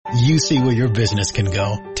You see where your business can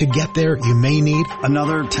go. To get there, you may need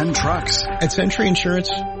another 10 trucks. At Century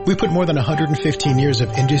Insurance, we put more than 115 years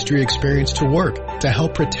of industry experience to work to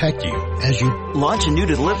help protect you as you launch a new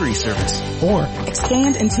delivery service or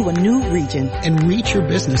expand into a new region and reach your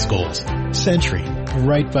business goals. Century,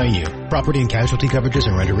 right by you. Property and casualty coverages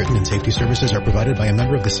and underwritten and safety services are provided by a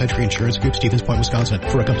member of the Century Insurance Group, Stevens Point, Wisconsin.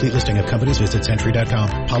 For a complete listing of companies, visit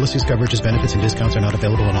Century.com. Policies, coverages, benefits, and discounts are not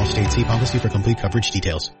available in all states. See policy for complete coverage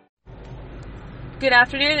details. Good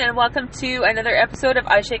afternoon and welcome to another episode of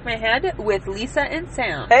I Shake My Head with Lisa and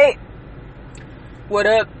Sam. Hey. What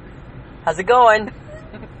up? How's it going?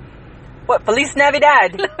 What, Feliz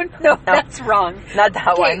Navidad? No, that's wrong. Not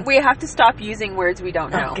that one. We have to stop using words we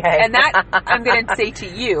don't know. Okay. And that I'm going to say to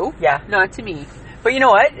you, not to me. But you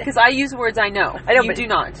know what? Because I use words I know. I know, you do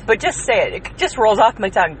not. But just say it. It just rolls off my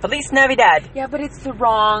tongue. Feliz Navidad. Yeah, but it's the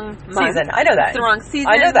wrong month. Season. I know that. It's the wrong season.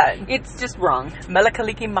 I know that. It's just wrong.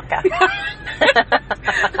 Melakaliki Maka.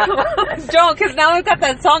 Don't, because now I've got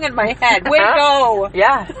that song in my head. Way to go.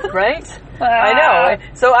 Yeah, right? I know.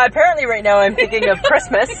 So apparently right now I'm thinking of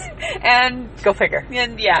Christmas. And go figure.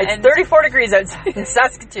 And yeah. It's 34 degrees outside in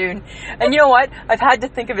Saskatoon. And you know what? I've had to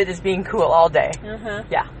think of it as being cool all day. Uh-huh.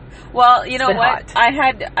 Yeah. Well, you know what?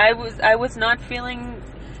 Hot. I was not feeling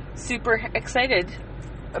super excited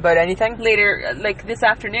about anything later, like this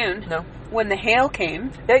afternoon. No. When the hail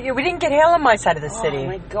came. Yeah, we didn't get hail on my side of the city. Oh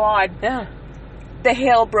my God. Yeah. The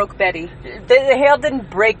hail broke Betty. The hail didn't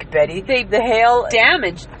break Betty. The hail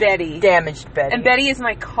damaged Betty. And Betty is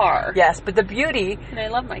my car. Yes, but the beauty. And I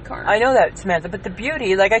love my car. I know that, Samantha. But the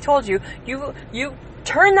beauty, like I told you, you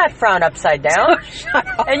turn that frown upside down,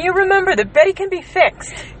 and you remember that Betty can be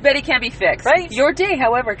fixed. Betty can be fixed. Right? Your day,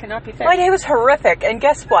 however, cannot be fixed. My day was horrific, and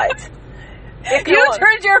guess what? You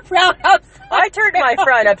turned your frown upside I turned my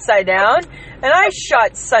frown upside down, and I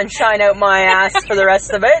shot sunshine out my ass for the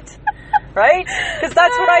rest of it. Right? Because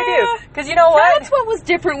that's what I do. Because you know what? That's what was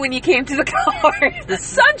different when you came to the car. The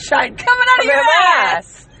sunshine coming out of your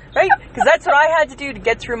ass. Right? Because that's what I had to do to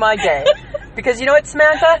get through my day. Because you know what,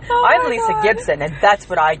 Samantha? I'm Lisa Gibson, and that's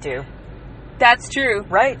what I do. That's true.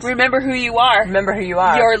 Right. Remember who you are. Remember who you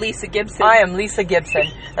are. You're Lisa Gibson. I am Lisa Gibson.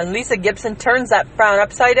 And Lisa Gibson turns that frown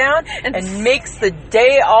upside down and makes the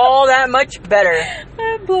day all that much better.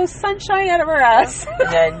 And blows sunshine out of her ass.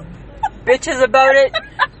 And then bitches about it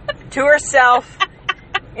to herself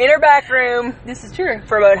in her back room. This is true.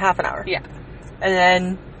 For about half an hour. Yeah. And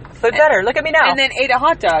then feel better. Look at me now. And then ate a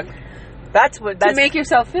hot dog. That's to make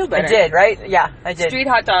yourself feel better. I did, right? Yeah, I did. Street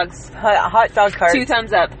hot dogs. Hot dog cart. 2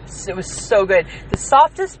 thumbs up. It was so good. The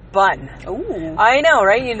softest bun. Ooh. I know,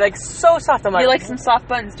 right? You like so soft. You like some soft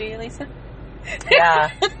buns, do you, Lisa? Yeah.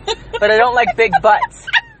 But I don't like big butts.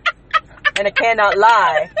 And I cannot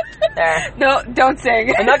lie. There. No, don't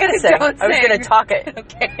sing. I'm not going to sing. I was going to talk it.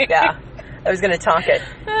 Okay. Yeah. I was going to talk it.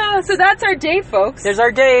 So that's our day, folks. There's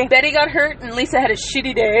our day. Betty got hurt and Lisa had a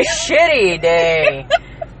shitty day. Shitty day.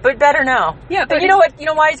 But better now. Yeah, but you know what? You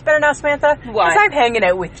know why it's better now, Samantha? Why? Because I'm hanging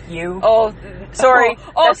out with you. Oh, sorry.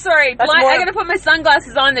 Sorry. I gotta put my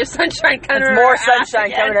sunglasses on. There's sunshine coming out of my more ass sunshine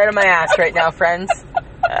again. coming out of my ass right now, friends.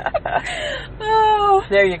 Oh.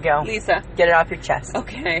 There you go. Lisa. Get it off your chest.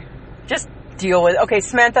 Okay. Just deal with it. Okay,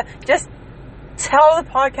 Samantha, just tell the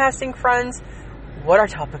podcasting friends what our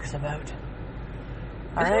topic is about.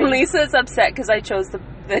 All right? Lisa's upset because I chose the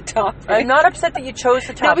topic. I'm not upset that you chose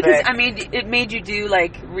the topic. No, because it made you do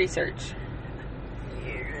like research.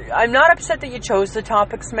 I'm not upset that you chose the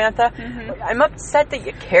topic, Samantha. Mm-hmm. I'm upset that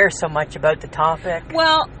you care so much about the topic.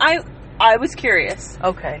 Well, I was curious.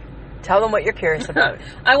 Okay. Tell them what you're curious about.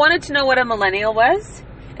 I wanted to know what a millennial was,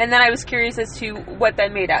 and then I was curious as to what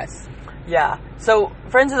that made us. Yeah. So,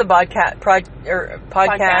 friends of the podcast.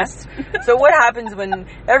 So, what happens when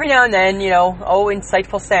every now and then,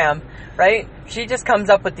 insightful Sam, right? She just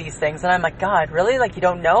comes up with these things, and I'm like, God, really? Like, you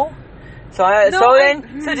don't know? So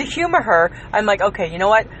to humor her, I'm like, okay, you know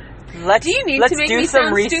what? Let's do make me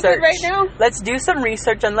sound research stupid right now? Let's do some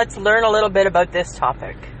research and let's learn a little bit about this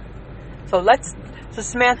topic. So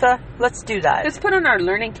Samantha, let's do that. Let's put on our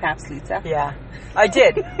learning caps, Lisa. Yeah. I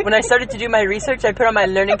did. When I started to do my research, I put on my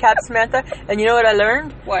learning caps, Samantha, and you know what I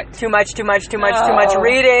learned? What? Too much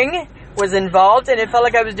reading was involved, and it felt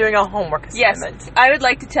like I was doing a homework assignment. Yes, I would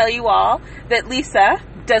like to tell you all that Lisa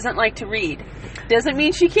doesn't like to read. Doesn't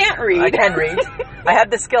mean she can't read. I can read. I have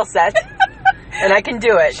the skill set, and I can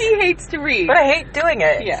do it. She hates to read. But I hate doing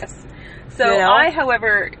it. Yes. So I,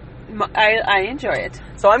 however, I enjoy it.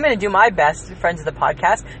 So I'm going to do my best, friends of the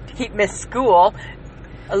podcast, to keep Miss School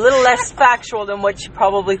a little less factual than what she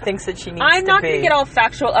probably thinks that she needs to be. I'm not going to get all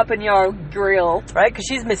factual up in your grill. Right? Because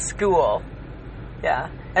she's Miss School. Yeah.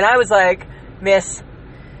 And I was like, Miss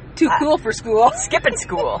Too cool for school. Skipping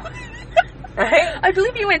school. Right? I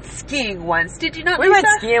believe you went skiing once. Did you not, We Lisa? went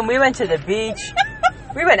skiing. We went to the beach.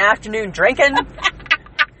 We went afternoon drinking.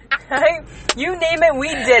 Right? You name it, we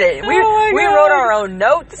did it. We wrote our own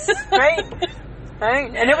notes. Right? Right?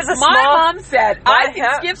 And it was a My small... mom said, I can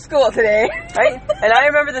Yeah. skip school today. Right? And I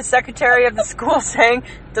remember the secretary of the school saying,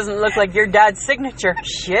 doesn't look like your dad's signature.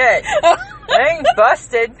 Shit. Right?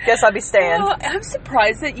 Busted. Guess I'll be staying. Oh, I'm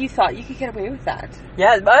surprised that you thought you could get away with that.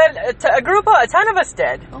 Yeah, but a ton of us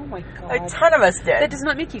did. Oh my God. A ton of us did. That does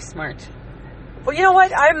not make you smart. Well, you know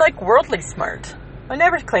what? I'm like worldly smart. I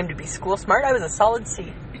never claimed to be school smart. I was a solid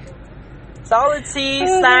C. Solid C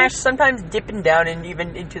 / sometimes dipping down and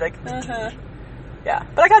even into like the D. Yeah,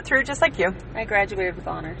 but I got through just like you. I graduated with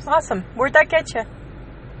honors. Awesome. Where'd that get you?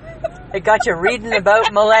 It got you reading about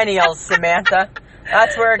millennials, Samantha.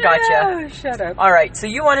 That's where it got you. Oh, shut up. All right, so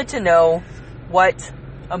you wanted to know what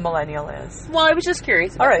a millennial is. Well, I was just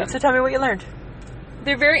curious about All right, them. so tell me what you learned.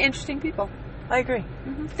 They're very interesting people. I agree.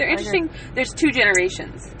 They're interesting. There's two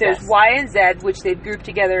generations. There's Yes. Y and Z, which they've grouped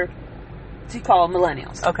together to call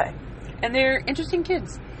millennials. Okay. And they're interesting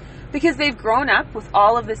kids because they've grown up with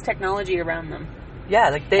all of this technology around them. Yeah,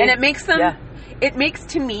 like they... And it makes them, Yeah. it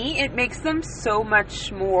makes them so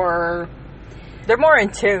much more, They're more in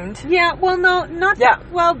tuned. yeah, well, no, not Yeah.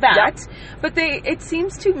 that, well, that, but it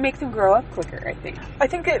seems to make them grow up quicker, I think. I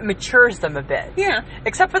think it matures them a bit. Yeah,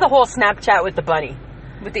 Except for the whole Snapchat with the bunny.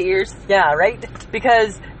 with the ears. Yeah, right?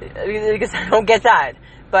 Because I don't get that.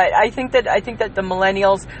 But I think that the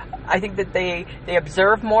millennials, I think that they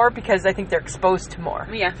observe more because I think they're exposed to more.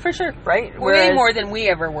 Yeah, for sure. Right? Way more than we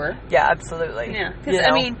ever were. Yeah, absolutely. Yeah, because, You know?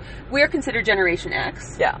 I mean, we're considered Generation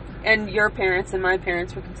X. Yeah. And your parents and my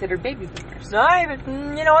parents were considered baby boomers. No,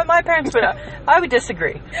 you know what? My parents would... I would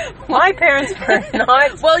disagree. My parents were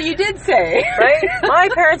not... Well, you did say. Right? My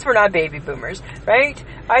parents were not baby boomers, right?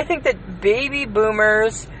 I think that baby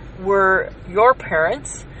boomers were your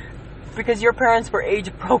parents because your parents were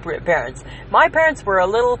age-appropriate parents. My parents were a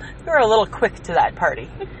little quick to that party,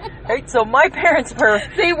 right? So my parents were...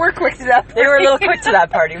 They were quick to that. They were a little quick to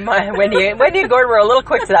that party. Wendy and Gordon were a little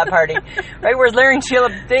quick to that party, right? Whereas Larry and Sheila,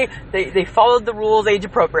 they followed the rules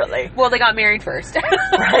age-appropriately. Well, they got married first.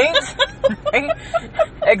 Right? Right?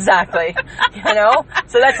 Exactly. You know?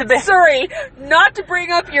 So that's a bit... Sorry, not to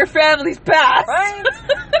bring up your family's past. Right?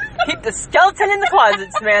 Keep the skeleton in the closet,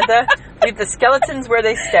 Samantha. Leave the skeletons where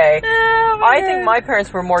they stay. I think my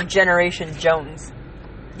parents were more Generation Jones.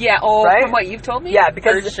 Yeah, Right? from what you've told me? Yeah,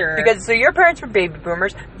 because For sure. so your parents were baby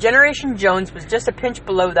boomers. Generation Jones was just a pinch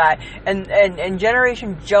below that, and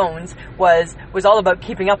Generation Jones was all about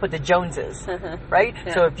keeping up with the Joneses, right?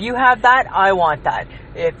 Yeah. So if you have that, I want that.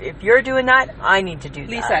 If you're doing that, I need to do that.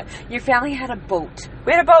 Lisa, your family had a boat.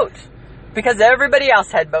 We had a boat because everybody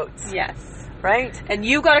else had boats, Yes. right? And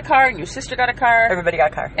you got a car, and your sister got a car. Everybody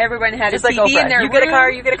got a car. Everyone had Just a like TV Oprah. in their You get a room. car,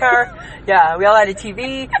 you get a car. Yeah, we all had a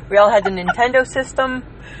TV. We all had the Nintendo system.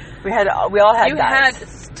 We all had You that. had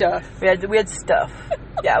stuff. We had stuff.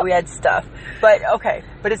 Yeah, we had stuff. But okay,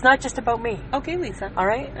 but it's not just about me. Okay, Lisa. All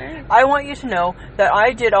right? All right. I want you to know that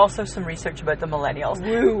I did also some research about the millennials.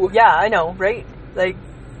 Woo. Yeah, I know, right? Like,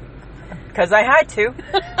 because I had to.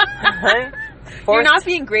 Right? You're not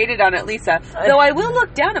being graded on it, Lisa. Though I will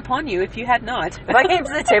look down upon you if you had not. If I came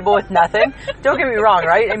to the table with nothing, don't get me wrong,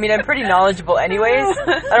 right? I mean, I'm pretty knowledgeable anyways.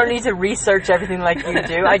 I don't need to research everything like you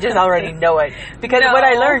do. I just already know it. Because No. what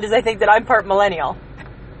I learned is I think that I'm part millennial.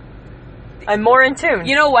 I'm more in tune.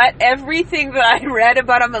 You know what? Everything that I read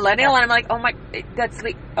about a millennial, and I'm like, oh my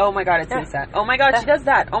God, it's Yeah. Lisa. Oh my God, she does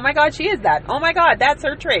that. Oh my God, she is that. Oh my God, that's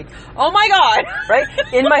her trait. Oh my God. Right?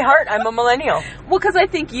 In my heart, I'm a millennial. Well, because I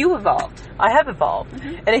think you evolved. I have evolved.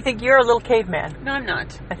 And I think you're a little caveman. No, I'm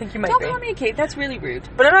not. I think you might Don't be. call me a cave. That's really rude.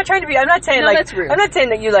 But I'm not trying to be, I'm not saying No, like, that's rude. I'm not saying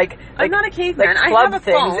that you like I'm not a caveman. like I club have a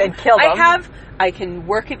things phone. and kill them. I can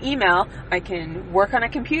work an email. I can work on a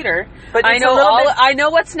computer. But I it's know a little bit- I know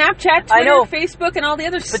what Snapchat, Twitter, I know. Facebook, and all the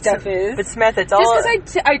other stuff is. But Samantha, it's Just all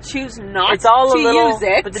because I choose not it's all to a little use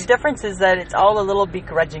it. but the difference is that it's all a little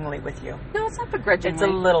begrudgingly with you. No, it's not begrudgingly. It's a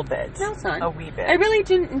little bit. No, it's not. A wee bit. I really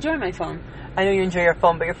didn't enjoy my phone. I know you enjoy your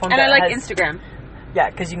phone, but your phone And I like has, Instagram. Yeah,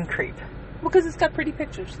 because you can creep. Because it's got pretty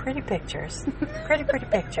pictures. Pretty pictures. pretty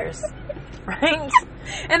pictures. Right?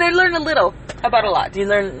 And I learn a little about a lot. You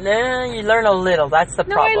learn a little. That's the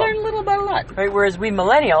No, problem. I learn a little about a lot. Right? Whereas we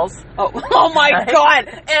millennials, Oh my Right?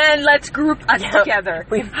 God! And let's group us Yeah, together.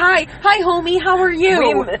 we- Hi, homie. How are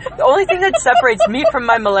you? the only thing that separates me from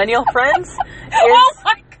my millennial friends Oh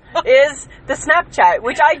my God! is the Snapchat,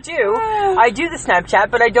 which I do. I do the Snapchat,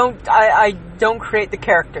 but I don't create the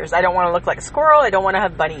characters. I don't want to look like a squirrel. I don't want to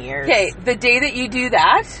have bunny ears. Okay, the day that you do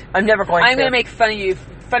that, I'm never going I'm to. going to make fun of you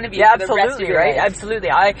fun of you Yeah, for the rest of absolutely, your right? life. Absolutely.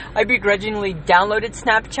 I begrudgingly downloaded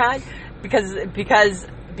Snapchat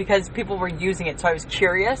because people were using it, so I was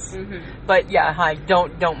curious. Mm-hmm. But yeah, hi,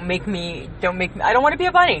 don't make me. I don't want to be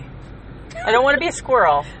a bunny. I don't want to be a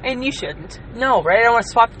squirrel. And you shouldn't. No, right? I don't want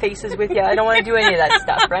to swap faces with you. I don't want to do any of that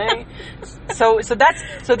stuff, right? So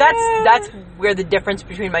that's where the difference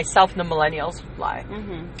between myself and the millennials lie.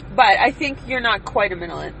 Mm-hmm. But I think you're not quite a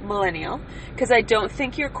millennial, because I don't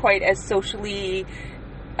think you're quite as socially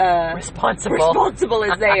responsible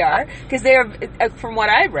as they are, because they are, from what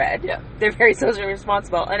I've read, they're very socially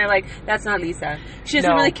responsible, and I'm like, that's not Lisa. She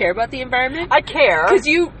doesn't really care about the environment. I care, because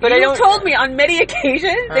you told me on many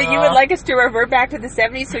occasions that you would like us to revert back to the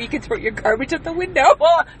 70s so you could throw your garbage out the window.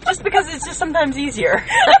 Well, just because it's just sometimes easier.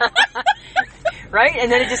 Right?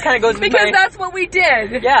 And then it just kind of goes with because that's what we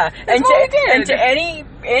did. Yeah. That's what we did. And to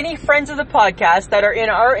any friends of the podcast that are in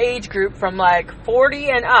our age group from like 40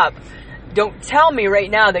 and up, don't tell me right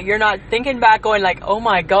now that you're not thinking back going like, oh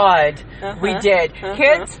my God, we did.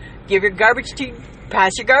 Kids,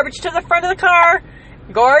 pass your garbage to the front of the car.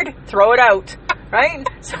 Gord, throw it out. Right?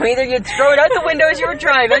 So either you'd throw it out the window as you were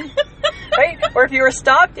driving, right? Or if you were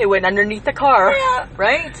stopped, it went underneath the car. Yeah.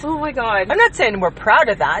 Right? Oh my God. I'm not saying we're proud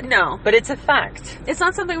of that. No. But it's a fact. It's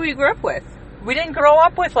not something we grew up with. We didn't grow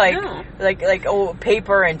up with like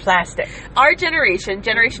paper and plastic. Our Generation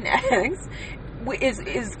X,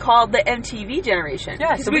 is called the MTV generation.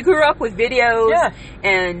 Yeah, because we grew up with videos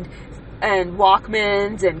and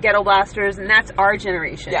Walkmans and ghetto blasters, and that's our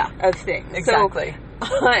generation of things. Exactly.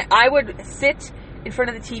 So I would sit in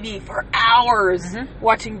front of the TV for hours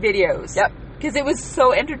watching videos. Yep. Because it was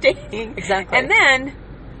so entertaining. Exactly. And then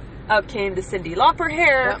out came the Cyndi Lauper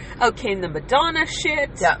hair. Yep. Out came the Madonna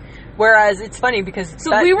shit. Yeah. Whereas it's funny because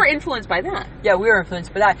we were influenced by that. Yeah, we were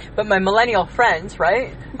influenced by that. But my millennial friends,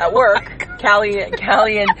 right, at work, Callie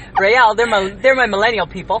and Rael, they're my millennial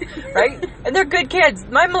people, right? And they're good kids.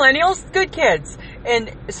 My millennials, good kids.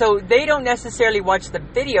 And so they don't necessarily watch the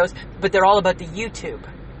videos, but they're all about the YouTube.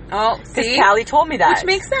 Oh, because Callie told me that. Which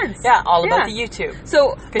makes sense. Yeah, all about the YouTube.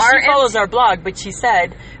 So because she follows our blog, but she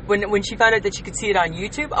said when she found out that she could see it on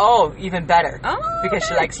YouTube, even better. Oh, because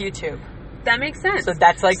she likes YouTube. That makes sense. So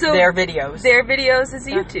that's like their videos. Their videos is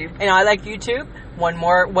YouTube. And I like YouTube. One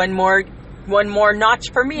more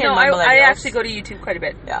notch for me. No, I actually go to YouTube quite a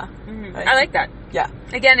bit. Yeah. Mm-hmm. I like that. Yeah.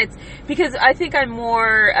 Again, it's because I think I'm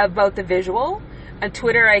more about the visual. On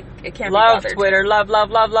Twitter, I can't love be bothered. Twitter. Love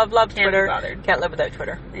can't Twitter. Be bothered. Can't live without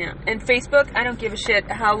Twitter. Yeah. And Facebook, I don't give a shit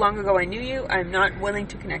how long ago I knew you. I'm not willing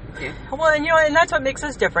to connect with you. Well, and that's what makes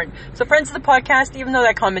us different. So friends of the podcast, even though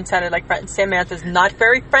that comment sounded like Samantha's not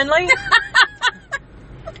very friendly,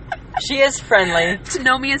 she is friendly. To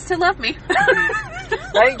know me is to love me.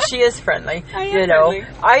 Right? She is friendly. I am friendly.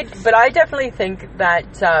 But I definitely think that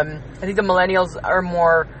I think the millennials are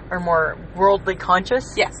more worldly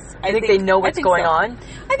conscious. Yes. I think they know what's going on.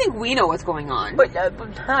 I think we know what's going on. But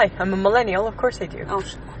hi, I'm a millennial. Of course I do. Oh,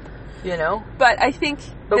 shut up. You know. But I think.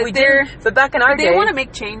 But we did. But back in our day, they want to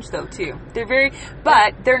make change though too.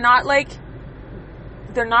 But they're not like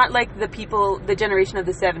the people, the generation of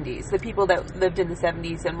the 70s, the people that lived in the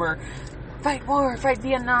 70s and were fight war, fight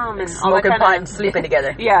Vietnam, and all that smoking kind pot and sleeping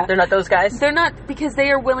together. Yeah. They're not those guys? They're not, because they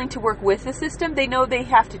are willing to work with the system. They know they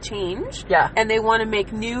have to change. Yeah. And they want to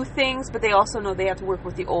make new things, but they also know they have to work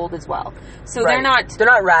with the old as well. So they're not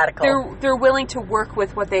radical. They're willing to work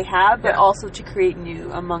with what they have, but also to create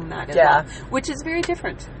new among that as well. Which is very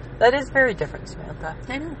different. That is very different, Samantha.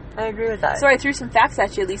 I know. I agree with that. So I threw some facts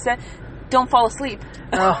at you, Lisa. Don't fall asleep.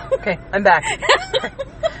 Oh, okay. I'm back.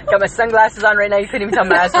 Got my sunglasses on right now. You couldn't even tell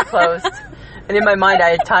my eyes were closed. And in my mind,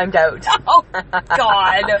 I had timed out. Oh,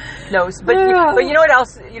 God. No, but you know what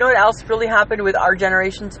else? You know what else really happened with our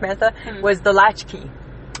generation, Samantha? Was the latchkey.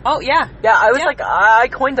 Oh, yeah. Yeah, I was I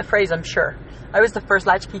coined the phrase, I'm sure. I was the first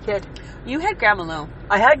latchkey kid. You had Grandma Lo.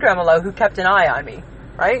 I had Grandma Lo, who kept an eye on me,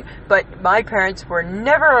 right? But my parents were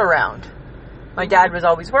never around. My dad was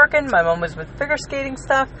always working. My mom was with figure skating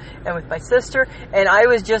stuff and with my sister. And I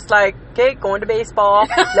was just like, okay, going to baseball,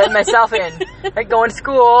 letting myself in. Right, going to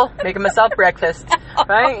school, making myself breakfast.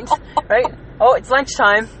 Right? Right? Oh, it's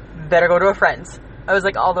lunchtime. Better go to a friend's. I was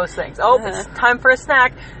like all those things. Oh, it's time for a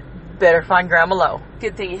snack. Better find Grandma Lo.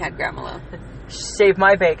 Good thing you had Grandma Lo. Save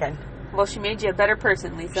my bacon. Well, she made you a better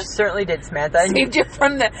person, Lisa. She certainly did, Samantha. Saved you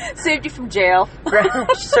from jail.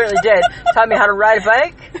 She certainly did. Taught me how to ride a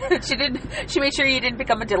bike. She did. She made sure you didn't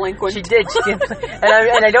become a delinquent. She did.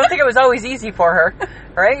 And I don't think it was always easy for her,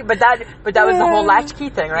 right? But that was the whole latchkey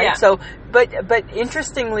thing, right? Yeah. So, but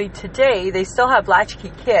interestingly, today they still have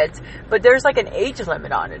latchkey kids, but there's like an age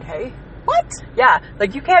limit on it. Hey. What? Yeah,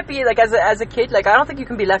 like you can't be like as a kid. Like I don't think you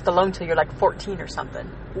can be left alone till you're like 14 or something.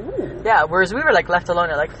 Ooh. Yeah, whereas we were like left alone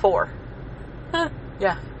at like 4. Huh.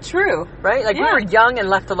 Yeah, True. right. Like we Yeah. were young and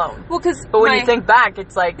left alone. Well, because But when you think back,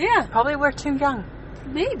 it's like Yeah. probably we're too young.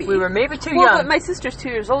 maybe We were maybe too well, young. but my sister's 2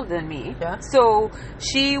 years older than me. Yeah. So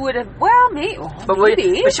she would have. Well, maybe.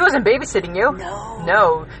 But she wasn't babysitting you. No.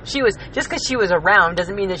 No, she was just because she was around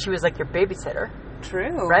doesn't mean that she was like your babysitter,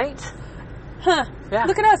 True. right? Huh. Yeah.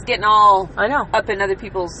 Look at us getting all I know. up in other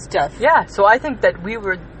people's stuff. Yeah, so I think that we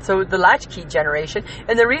were the latchkey generation,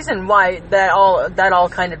 and the reason why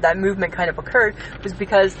that movement kind of occurred was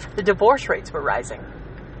because the divorce rates were rising.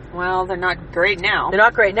 Well, they're not great now. They're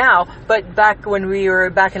not great now, but back when we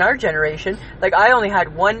were back in our generation, like I only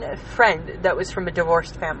had one friend that was from a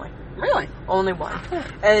divorced family, Really? only one,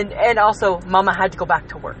 and also Mama had to go back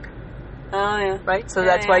to work, Oh, yeah. right? So Yeah,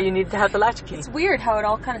 that's why yeah. you need to have the latchkey, It's weird how it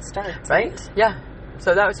all kind of starts. right? Yeah.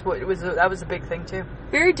 So that was what it was. That was a big thing too.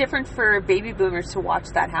 Very different for baby boomers to watch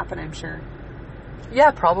that happen, I'm sure. Yeah,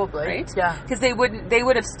 probably. Right? Yeah. Because they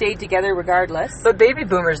would have stayed together regardless. But baby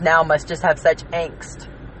boomers now must just have such angst.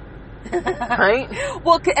 Right?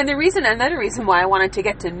 Well, and another reason why I wanted to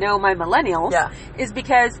get to know my millennials Yeah. is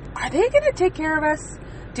because are they going to take care of us?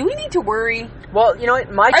 Do we need to worry? Well, you know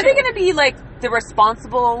what? Are they going to be like the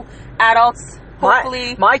responsible adults,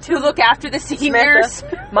 hopefully, my two who look after the seniors?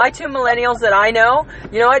 Samantha, my 2 millennials that I know,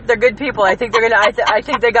 you know what? They're good people. I think they're gonna. I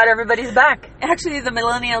think they got everybody's back. Actually, the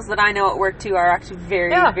millennials that I know at work too are actually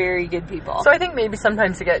very, Yeah. very good people. So I think maybe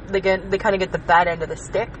sometimes they kind of get the bad end of the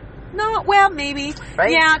stick. No, well, maybe.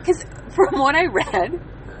 Right? Yeah, because from what I read,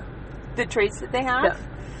 the traits that they have, Yeah.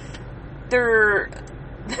 they're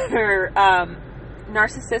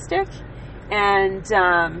narcissistic and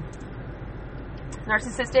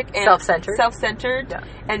self-centered, Yeah.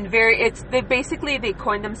 and they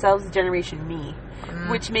coined themselves Generation Me,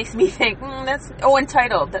 which makes me think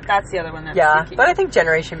entitled. That's the other one. That's Yeah, thinking but I of. think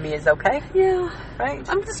Generation Me is okay, Yeah, right?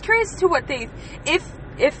 I'm just curious to what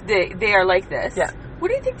if they are like this. Yeah. What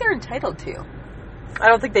do you think they're entitled to? I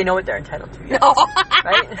don't think they know what they're entitled to yet. No.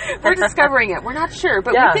 Right? We're discovering it. We're not sure,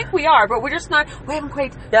 but Yeah. we think we are, but we're just not. We haven't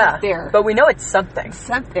quite Yeah, got there. but we know it's something.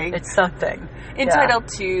 Something. It's something. Entitled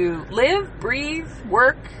to live, breathe,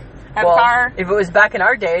 work, have Well, a car. if it was back in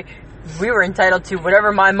our day, we were entitled to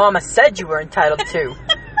whatever my mama said you were entitled to.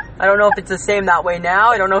 I don't know if it's the same that way now.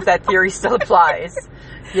 I don't know if that theory still applies.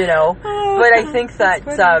 You know, but I think that,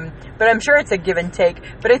 but I'm sure it's a give and take.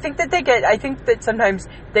 But I think that sometimes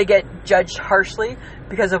they get judged harshly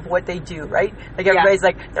because of what they do, right? Like everybody's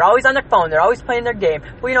like, they're always on their phone, they're always playing their game.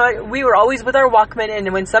 Well, you know what? We were always with our Walkman, and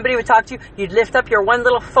when somebody would talk to you, you'd lift up your one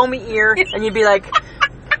little foamy ear, and you'd be like,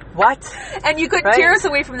 what? And you couldn't Right? tear us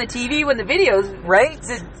away from the TV when the videos, Right?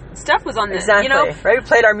 the stuff was on the, Exactly. you know? Right? We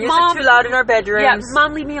played our music Mom- too loud in our bedrooms. Yeah,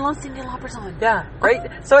 Mom, leave me alone, Cyndi Lauper's on. Yeah,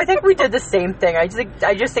 right? So I think we did the same thing. I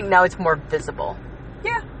just think now it's more visible.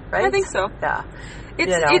 Yeah, Right? I think so. Yeah.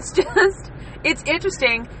 It's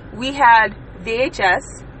interesting. We had VHS,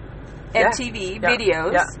 Yeah. MTV, Yeah.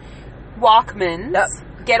 videos, Yeah. Walkmans, Yep.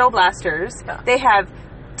 Ghetto Blasters. Yeah. They have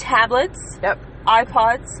tablets, Yep.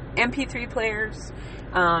 iPods, MP3 players,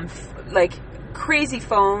 like crazy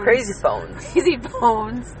phones. Crazy phones. Crazy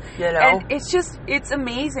phones. You know? And it's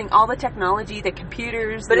amazing. All the technology, the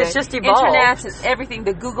computers, But the it's just evolved. internet, and everything,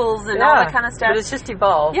 the Googles and all that kind of stuff. But it's just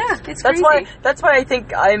evolved. Yeah, it's that's crazy. That's why I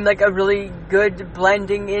think I'm like a really good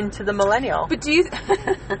blending into the millennial. But do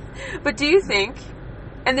you think,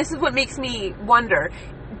 and this is what makes me wonder,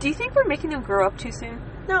 do you think we're making them grow up too soon?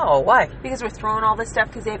 No, why? Because we're throwing all this stuff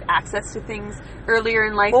because they have access to things earlier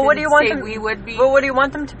in life Well, than what do you want say them? we would be. Well, what do you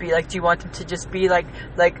want them to be? Like, do you want them to just be like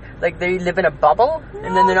they live in a bubble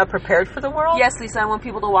and then they're not prepared for the world? Yes, Lisa, I want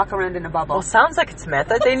people to walk around in a bubble. Well, sounds like it,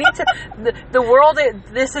 Samantha. They need to. The world.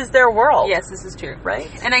 This is their world. Yes, this is true. Right.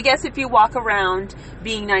 And I guess if you walk around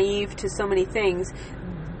being naive to so many things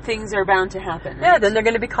are bound to happen. Right? Yeah. Then they're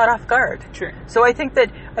going to be caught off guard. True. So I think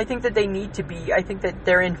that they need to be. I think that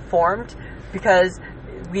they're informed because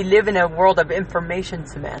we live in a world of information,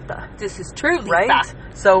 Samantha. This is true, Lisa. Right?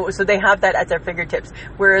 So they have that at their fingertips.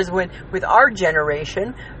 Whereas with our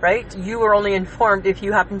generation, right, you were only informed if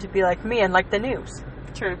you happen to be like me and like the news.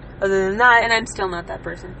 True. Other than that, And I'm still not that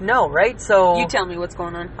person. no, right? So You tell me what's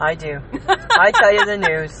going on. I do. I tell you the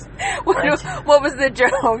news. What was the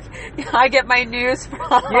joke? I get my news from...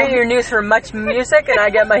 You get your news from Much Music, and I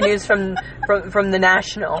get my news from the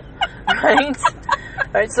National, right?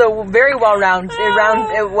 Right. So very well rounds.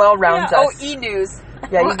 It well rounds us. Oh, E-News.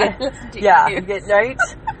 Yeah, you get. Listen to Yeah, E! you get right.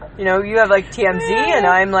 You know, you have like TMZ, and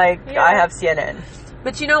I'm like, I have CNN.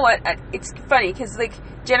 But you know what? It's funny because like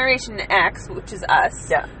Generation X, which is us,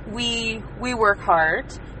 Yeah. we work hard,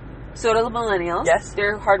 So do the millennials. Yes.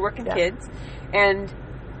 They're hardworking kids.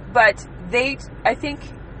 But I think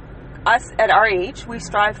us at our age, we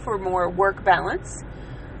strive for more work balance.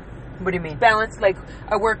 What do you mean? Balance, like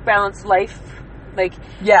a work balance life. Like,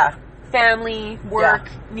 family, work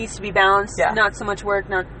needs to be balanced. Yeah. Not so much work,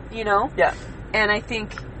 Yeah. And I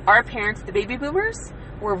think our parents, the baby boomers,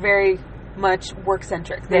 were very much work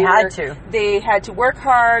centric. They had to. They had to work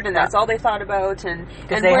hard, and that's all they thought about. And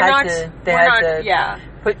they we're had not. to. They we're had not, to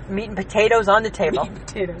put meat and potatoes on the table. Meat and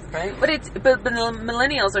potatoes, right? But the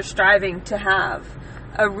millennials are striving to have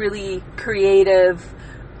a really creative.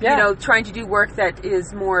 Trying to do work that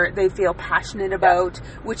is more they feel passionate about,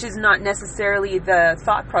 which is not necessarily the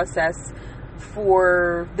thought process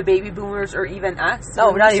for the baby boomers or even us.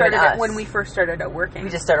 No, not even us. When we first started out working. We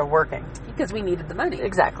just started working. Because we needed the money.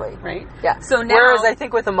 Exactly. Right? Yeah. So now... Whereas I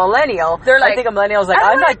think with a millennial, I think a millennial's like,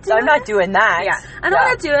 I'm not doing that. Yeah. I don't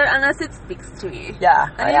want to do it unless it speaks to me. Yeah.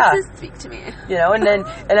 Unless it speaks to me.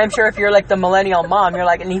 And I'm sure if you're like the millennial mom, you're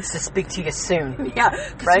like, it needs to speak to you soon. Yeah.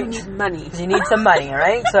 Because you need money. Because you need some money,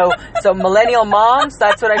 right? So millennial moms,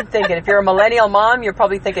 that's what I'm thinking. If you're a millennial mom, you're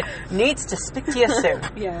probably thinking, needs to speak to you soon.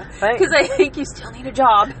 Yeah. Right? Because I think you still need a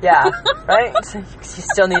job. Yeah, right? You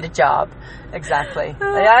still need a job. Exactly.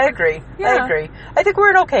 I agree. Yeah. I agree. I think we're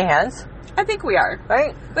in okay hands. I think we are.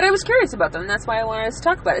 Right? But I was curious about them. That's why I wanted us to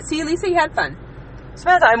talk about it. See, Lisa, you had fun.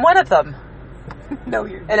 Samantha, I'm one of them. No,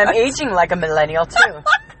 you're not. And I'm aging like a millennial, too.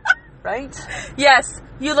 Right? Yes.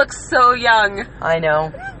 You look so young. I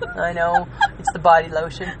know. It's the body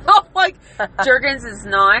lotion. Oh, like, Jergens is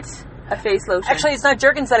not a face lotion. Actually, it's not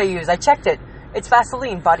Jergens that I use. I checked it. It's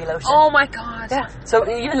Vaseline body lotion. Oh, my God. Yeah. So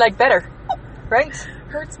even like better. Right?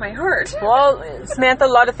 Hurts my heart. Well, Samantha, a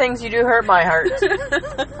lot of things you do hurt my heart.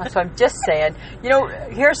 That's what I'm just saying.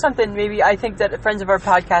 Here's something maybe I think that friends of our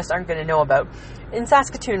podcast aren't going to know about. In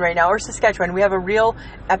Saskatoon right now, or Saskatchewan, we have a real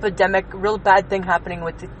epidemic, real bad thing happening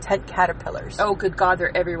with the tent caterpillars. Oh, good God,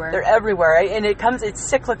 they're everywhere. They're everywhere, right? And it's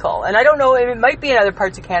cyclical. And I don't know, it might be in other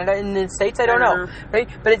parts of Canada, in the States, I don't know, right?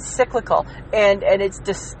 But it's cyclical, and it's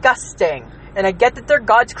disgusting. And I get that they're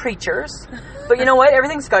God's creatures, but you know what?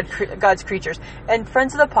 Everything's God's creatures. And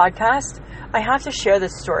friends of the podcast, I have to share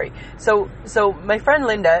this story. So my friend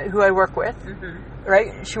Linda, who I work with,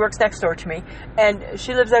 right? She works next door to me, and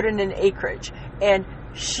she lives out in an acreage. And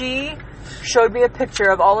she showed me a picture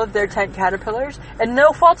of all of their tent caterpillars, and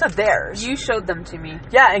no fault of theirs. You showed them to me.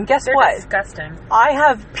 Yeah, and guess They're what? Disgusting. I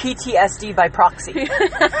have PTSD by proxy.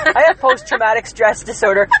 I have post-traumatic stress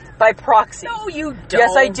disorder by proxy. No, you don't.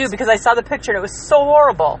 Yes, I do, because I saw the picture and it was so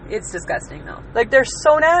horrible. It's disgusting, though. Like, they're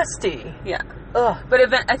so nasty. Yeah. Ugh. But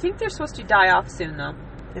I think they're supposed to die off soon, though.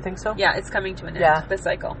 You think so? Yeah, it's coming to an end. Yeah. The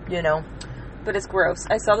cycle. But it's gross.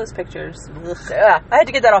 I saw those pictures. Ugh. Yeah, I had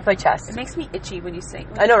to get that off my chest. It makes me itchy when you say.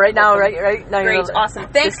 I know, right now, right now. Great, awesome.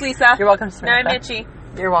 Thanks, Lisa. You're welcome, Samantha. Now I'm itchy.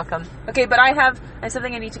 You're welcome. Okay, but I have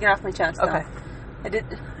something I need to get off my chest. Though. Okay.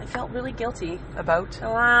 I felt really guilty. About?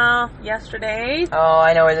 Yesterday. Oh,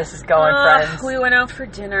 I know where this is going, friends. We went out for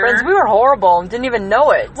dinner. Friends, we were horrible and didn't even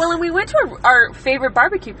know it. Well, and we went to our favorite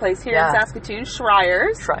barbecue place here in Saskatoon,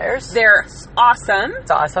 Schreier's. They're awesome.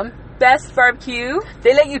 It's awesome. Best barbecue.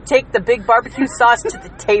 They let you take the big barbecue sauce to the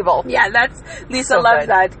table. Yeah, Lisa so loves good.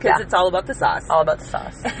 that because it's all about the sauce. All about the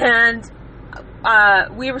sauce. And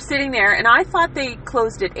we were sitting there, and I thought they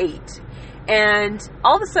closed at 8. And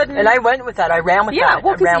all of a sudden... And I went with that. I ran with that. Yeah,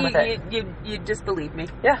 well, I ran with it. You just believed me.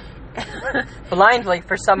 Yeah. Blindly,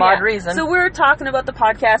 for some odd reason. So we're talking about the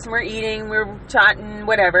podcast, and we're eating, we're chatting,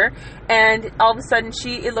 whatever. And all of a sudden,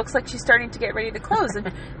 it looks like she's starting to get ready to close.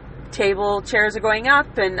 And chairs are going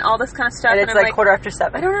up, and all this kind of stuff. And it's I'm like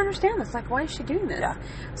 7:15. I don't understand this. Like, why is she doing this? Yeah.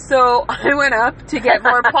 So I went up to get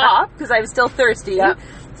more pop, because I was still thirsty. Yeah.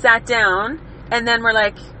 Sat down, and then we're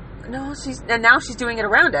like... No, and now she's doing it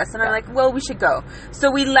around us. And I'm like, well, we should go.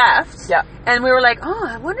 So we left. Yeah. And we were like, oh,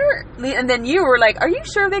 I wonder. And then you were like, are you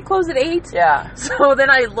sure they close at 8? Yeah. So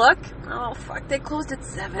then I look. Oh, fuck. They closed at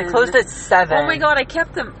 7. They closed at 7. Oh, my God. I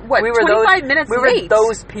kept them, we were 25 minutes late? We were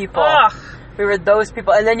those people. Ugh. We were those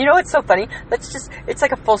people. And then, you know what's so funny? It's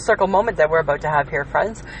like a full circle moment that we're about to have here,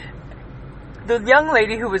 friends. The young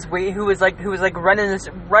lady who was running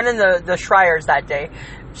the Schreier's that day,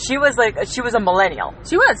 she was a millennial.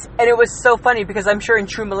 She was. And it was so funny because I'm sure in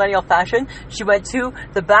true millennial fashion, she went to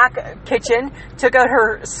the back kitchen, took out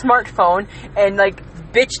her smartphone, and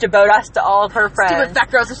bitched about us to all of her friends. Stupid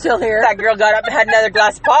fat girls are still here. Fat girl got up and had another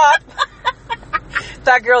glass of pop.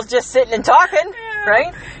 Fat girl's just sitting and talking,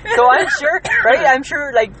 right? So I'm sure, right? I'm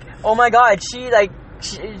sure, oh my God,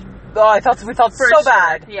 we felt so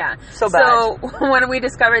bad. Yeah. So bad. So when we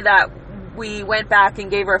discovered that, we went back and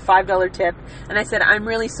gave her a $5 tip. And I said, I'm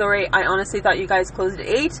really sorry. I honestly thought you guys closed at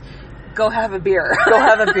 8. Go have a beer. Go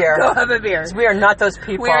have a beer. Go have a beer. We are not those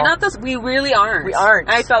people. We are not those. We really aren't. We aren't.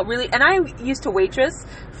 I felt really, and I used to waitress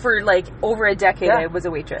for like over a decade. Yeah. I was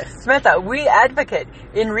a waitress. Samantha, we advocate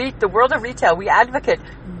in the world of retail. We advocate.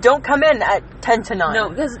 Don't come in at 10 to 9. No,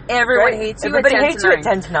 because everyone hates you. Everybody at 10 hates to you 9. at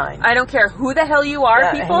 10 to 9. I don't care who the hell you are,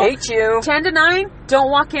 Yeah, people. I hate you. 10 to 9, don't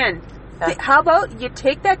walk in. Yeah. How about you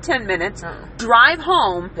take that 10 minutes, drive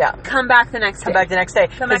home, Yeah. come back the next day. Come back the next day.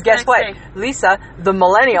 Come Because back guess the what? next day. Lisa, the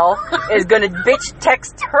millennial, is going to bitch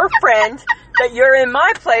text her friend that you're in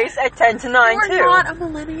my place at 10 to 9 You're too. not a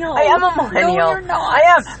millennial. I am a millennial. No, you're not. I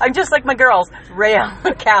am. I'm just like my girls, Rael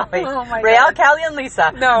and Callie. Oh my Rael, God. Callie, and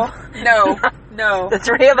Lisa. No. The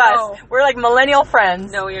three of No. us. We're like millennial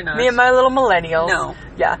friends. No, you're not. Me and my little millennials. No.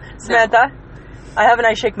 Yeah. Samantha, I have an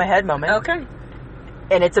I shake my head moment. Okay.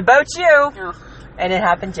 And it's about you. Oh. And it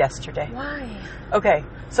happened yesterday. Why? Okay.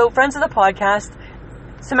 So, friends of the podcast,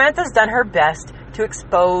 Samantha's done her best to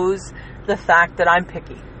expose the fact that I'm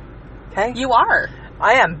picky. Okay? You are.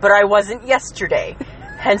 I am, but I wasn't yesterday.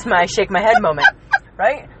 Hence my I shake my head moment.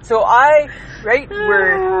 Right? So we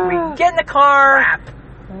get in the car. Crap.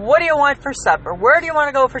 What do you want for supper? Where do you want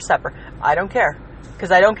to go for supper? I don't care.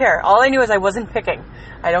 Because I don't care. All I knew is I wasn't picking.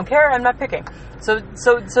 I don't care, I'm not picking. So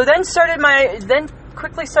then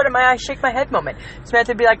quickly started my I shake my head moment.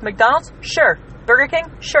 Samantha would be like, McDonald's? Sure. Burger King?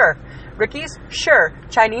 Sure. Ricky's? Sure.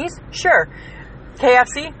 Chinese? Sure.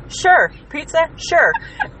 KFC? Sure. Pizza? Sure.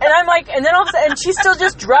 And I'm like, and then all of a sudden, she's still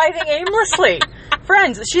just driving aimlessly.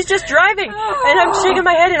 Friends, she's just driving. And I'm shaking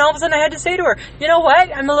my head, and all of a sudden I had to say to her, you know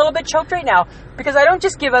what? I'm a little bit choked right now, because I don't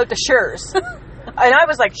just give out the sures. And I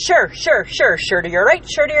was like, sure to your right,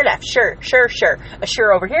 sure to your left, sure. A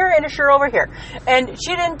sure over here and a sure over here. And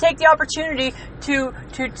she didn't take the opportunity to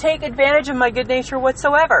take advantage of my good nature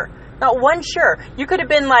whatsoever. Not one sure. You could have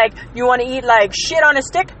been like, you want to eat like shit on a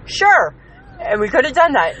stick? Sure. And we could have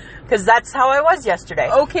done that. Because that's how I was yesterday.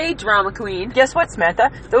 Okay, drama queen. Guess what, Samantha?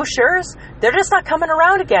 Those sures, they're just not coming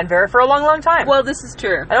around again, Vera, for a long, long time. Well, this is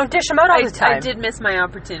true. I don't dish them out all the time. I did miss my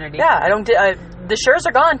opportunity. Yeah, I don't. The sures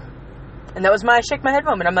are gone. And that was my shake my head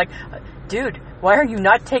moment. I'm like, dude, why are you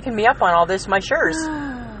not taking me up on all this, my sures?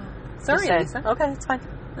 Sorry, Lisa. Okay, that's fine.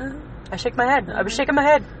 I shake my head. I was shaking my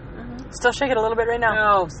head. Still shake it a little bit right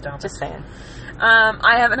now. Oh, stop. Just saying.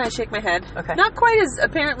 I haven't. I shake my head. Okay. Not quite as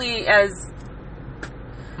apparently as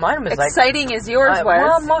mine was exciting as yours was.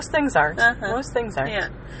 Well, most things aren't. Most things aren't. Yeah.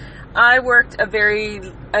 I worked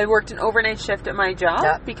an overnight shift at my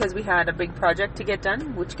job because we had a big project to get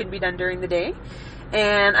done, which could be done during the day.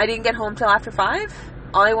 And I didn't get home till after 5.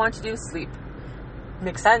 All I wanted to do was sleep.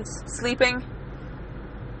 Makes sense. Sleeping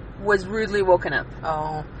was rudely woken up.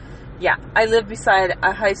 Oh. Yeah. I lived beside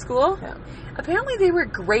a high school. Yeah. Apparently they were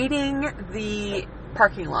grading the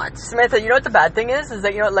parking lot. Samantha, you know what the bad thing is? Is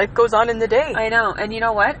that, life goes on in the day. I know. And you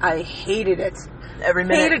know what? I hated it. Every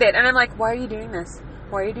minute. Hated it. And I'm like, why are you doing this?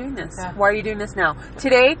 Why are you doing this? Yeah. Why are you doing this now?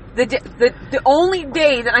 Today, the only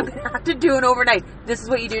day that I'm going to have to do an overnight, this is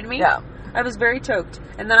what you do to me? Yeah. I was very choked.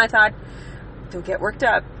 And then I thought, don't get worked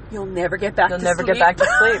up. You'll never get back to sleep. You'll never get back to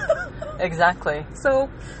sleep. Exactly. So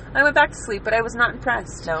I went back to sleep, but I was not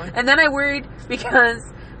impressed. No. And then I worried because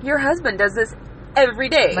your husband does this every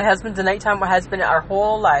day. My husband's a nighttime. My husband, our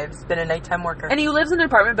whole lives, been a nighttime worker. And he lives in an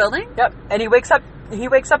apartment building? Yep. And he wakes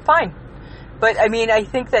up fine. But I mean, I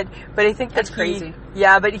think That's that crazy.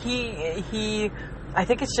 Yeah, but he I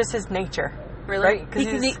think it's just his nature. Really? Right?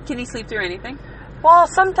 Can he sleep through anything? Well,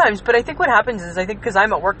 sometimes, but I think what happens is, because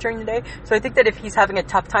I'm at work during the day, so I think that if he's having a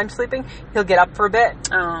tough time sleeping, he'll get up for a bit,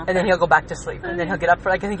 Oh, and then he'll go back to sleep, and then he'll get up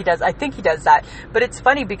for, I think he does that. But it's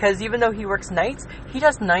funny, because even though he works nights, he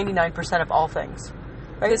does 99% of all things.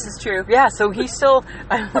 Right? this is true. Yeah, so he's still,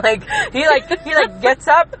 he gets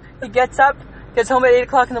up, gets home at 8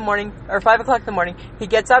 o'clock in the morning, or 5 o'clock in the morning, he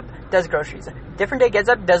gets up, does groceries. Different day gets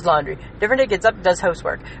up, does laundry. Different day gets up, does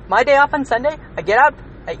housework. My day off on Sunday, I get up,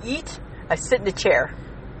 I eat, I sit in a chair.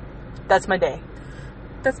 That's my day.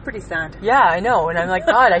 That's pretty sad. Yeah, I know. And I'm like,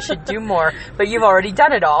 God, I should do more. But you've already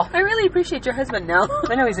done it all. I really appreciate your husband now.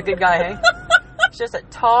 I know he's a good guy, hey? He's just a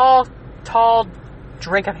tall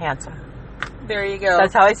drink of handsome. There you go.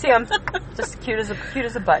 That's how I see him. Just cute as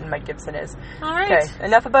a button, Mike Gibson is. All right. Okay,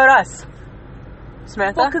 enough about us.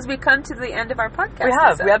 Samantha? Well, because we've come to the end of our podcast. We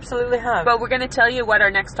have. Lisa. We absolutely have. But we're going to tell you what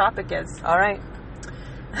our next topic is. All right.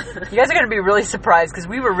 You guys are going to be really surprised, because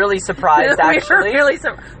we were really surprised, actually.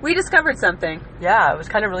 We discovered something. Yeah, it was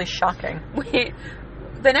kind of really shocking.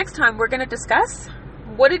 The next time we're going to discuss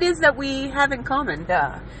what it is that we have in common.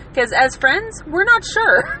 Yeah. Because as friends, we're not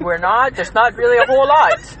sure. We're not. There's not really a whole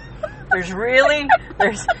lot. There's really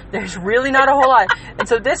not a whole lot. And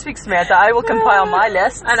so this week, Samantha, I will compile my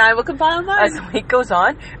list. And I will compile mine. As the week goes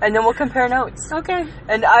on, and then we'll compare notes. Okay.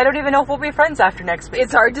 And I don't even know if we'll be friends after next week.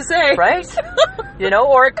 It's hard to say. Right?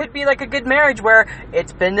 Or it could be like a good marriage where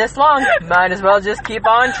it's been this long. Might as well just keep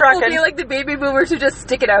on trucking. We'll be like the baby boomers who just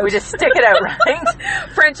stick it out. We just stick it out,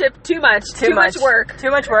 right? Friendship, too much. Too much work.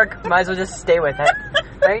 Too much work. Might as well just stay with it.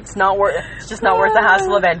 Right? It's just not worth the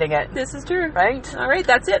hassle of ending it. This is true. Right? All right,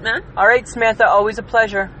 that's it, man. All right, Samantha, always a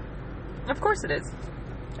pleasure. Of course it is.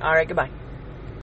 All right, goodbye.